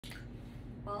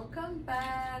Welcome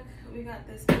back. We got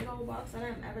this big old box and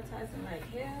I'm advertising like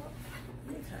hell.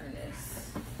 Let me turn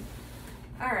this.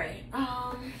 Alright,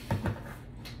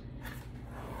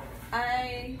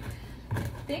 I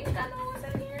think I know what's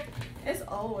in here. It's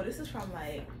old. This is from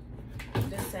like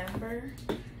December.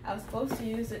 I was supposed to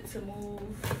use it to move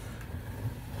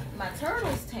my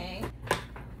turtles tank.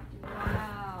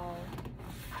 Wow.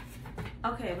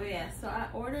 Okay, but yeah, so I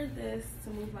ordered this to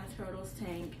move my turtles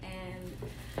tank, and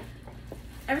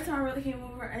every time I really came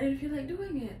over, I didn't feel like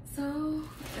doing it. So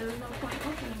there was no point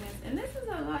opening this. And this is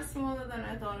a lot smaller than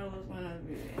I thought it was gonna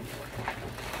be.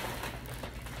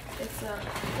 It's a,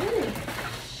 ooh,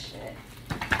 shit.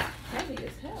 Heavy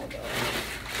as hell though.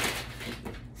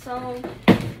 So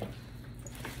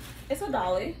it's a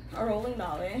dolly, a rolling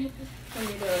dolly for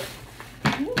me to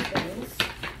move things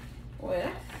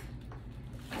with.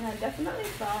 And I definitely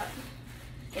thought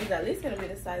it was at least gonna be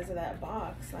the size of that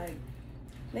box. Like,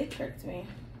 they tricked me.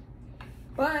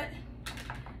 But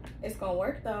it's gonna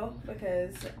work though,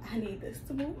 because I need this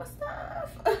to move my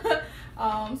stuff.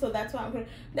 So that's why I'm gonna,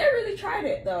 they really tried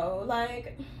it though.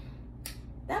 Like,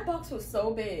 that box was so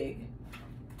big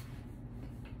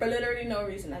for literally no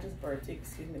reason. I just burped.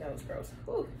 Excuse me, that was gross.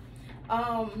 Whew.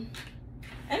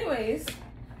 Anyways,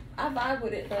 I vibe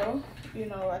with it though. You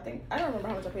know, I don't remember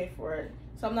how much I paid for it,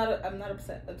 so I'm not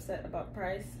upset about the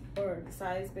price or the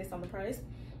size based on the price,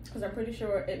 because I'm pretty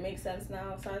sure it makes sense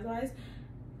now size wise.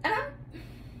 And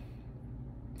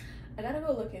I gotta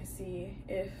go look and see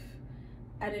if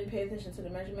I didn't pay attention to the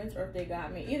measurements or if they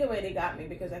got me. Either way, they got me,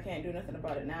 because I can't do nothing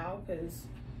about it now, because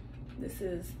this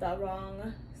is the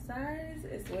wrong size.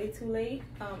 It's way too late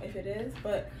if it is.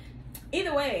 But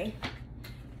either way,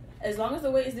 as long as the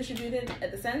weight is distributed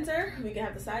at the center, we can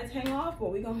have the sides hang off,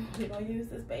 but we're gonna use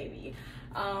this baby.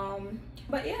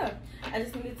 But yeah, I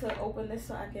just needed to open this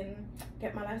so I can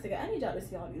get my life together. I need y'all to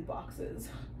see all these boxes.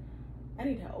 I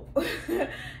need help.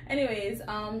 Anyways,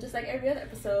 just like every other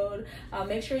episode,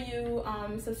 make sure you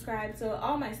subscribe to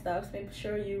all my stuff. Make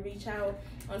sure you reach out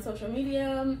on social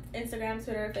media, Instagram,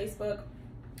 Twitter, Facebook,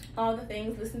 all the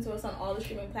things. Listen to us on all the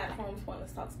streaming platforms.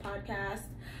 Pointless Talks podcast,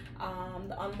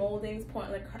 the Unmoldings,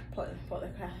 Pointless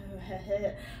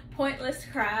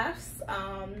Crafts.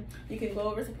 You can go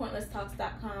over to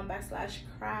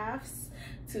pointlesstalks.com/crafts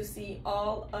to see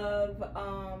all of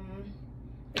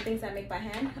the things I make by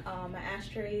hand, my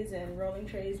ashtrays and rolling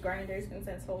trays, grinders,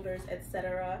 incense holders,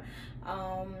 etc.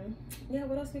 Yeah,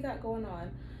 what else we got going on?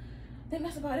 I think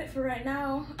that's about it for right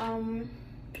now.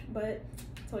 But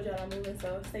I told y'all I'm moving,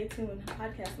 so stay tuned.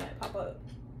 Podcast might pop up.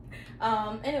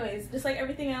 Anyways, just like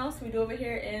everything else we do over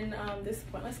here in this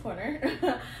Pointless Corner,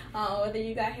 whether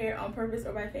you got here on purpose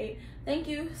or by fate, thank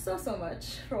you so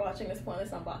much for watching this Pointless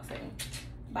unboxing.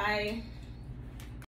 Bye.